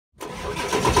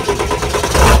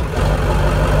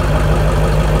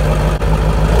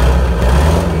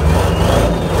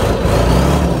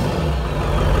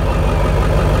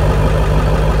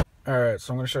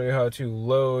So I'm going to show you how to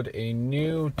load a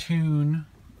new tune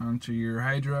onto your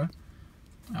Hydra.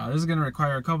 This is going to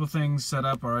require a couple things set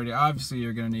up already. Obviously,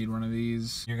 you're going to need one of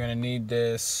these. You're going to need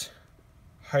this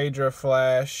Hydra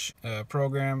Flash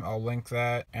program. I'll link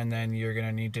that. And then you're going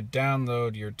to need to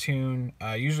download your tune.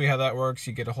 Usually how that works,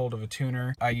 you get a hold of a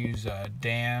tuner. I use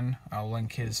Dan. I'll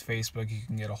link his Facebook. You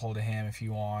can get a hold of him if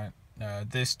you want.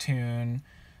 This tune,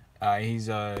 he's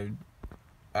a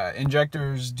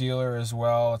injectors dealer as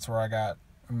well. That's where I got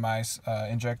my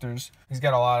injectors. He's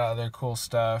got a lot of other cool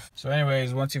stuff. So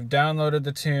anyways, once you've downloaded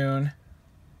the tune,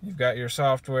 you've got your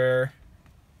software,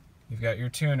 you've got your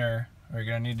tuner, what you're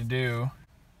gonna need to do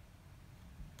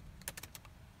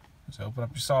is open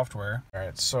up your software. All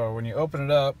right, so when you open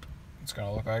it up, it's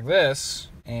gonna look like this,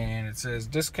 and it says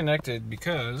disconnected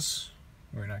because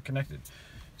we're not connected.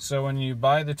 So when you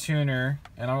buy the tuner,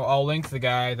 and I'll link the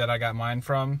guy that I got mine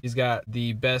from, he's got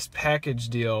the best package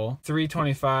deal.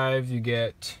 $325, you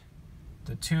get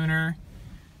the tuner,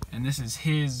 and this is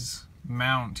his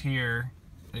mount here.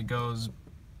 It goes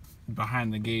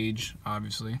behind the gauge,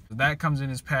 obviously. That comes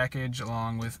in his package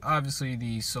along with obviously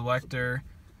the selector.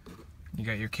 You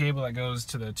got your cable that goes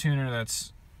to the tuner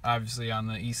that's obviously on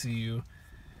the ECU,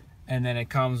 and then it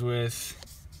comes with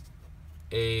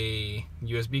a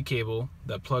USB cable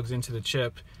that plugs into the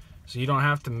chip, so you don't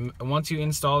have to, once you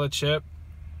install the chip,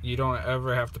 you don't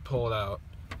ever have to pull it out.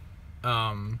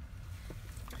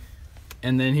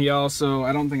 And then he also,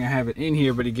 I don't think I have it in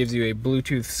here, but he gives you a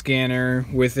Bluetooth scanner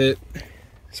with it,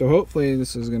 so hopefully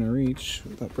this is gonna reach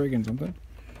without breaking something.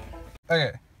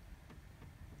 Okay,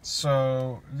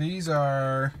 so these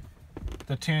are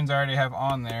the tunes I already have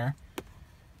on there,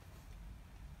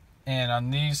 and on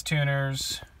these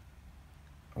tuners,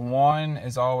 one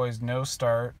is always no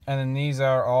start, and then these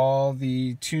are all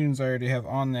the tunes I already have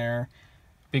on there.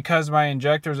 Because my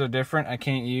injectors are different, I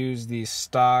can't use the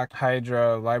stock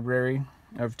Hydra library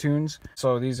of tunes,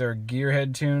 so these are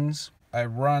gearhead tunes. I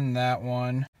run that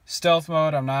one. Stealth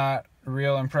mode, I'm not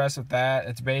real impressed with that.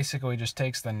 It's basically just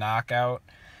takes the knockout.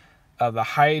 The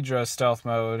Hydra stealth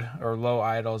mode or low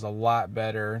idle is a lot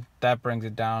better. That brings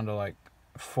it down to like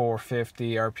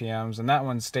 450 RPMs, and that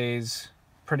one stays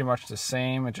pretty much the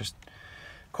same. It just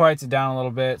quiets it down a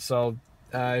little bit. So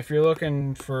if you're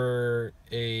looking for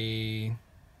a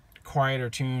quieter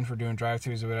tune for doing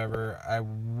drive-thrus or whatever, I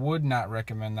would not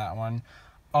recommend that one.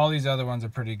 All these other ones are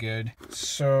pretty good.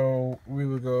 So we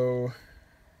would go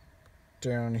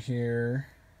down here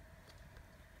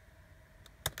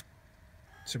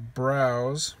to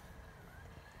browse,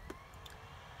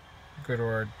 go to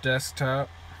our desktop,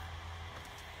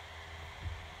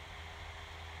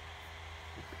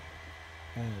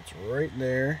 and it's right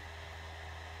there.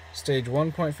 Stage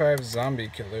 1.5 zombie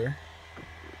killer.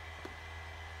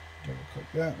 Double click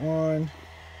that one.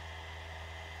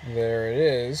 There it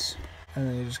is. And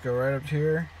then you just go right up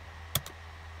here.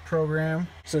 Program.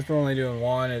 Since we're only doing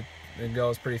one, it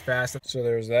goes pretty fast. So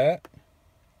there's that.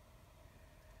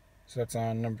 So that's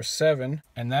on number 7.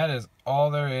 And that is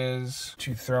all there is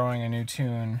to throwing a new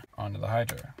tune onto the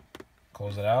Hydra.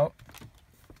 Close it out.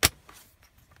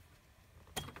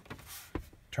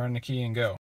 Turn the key and go.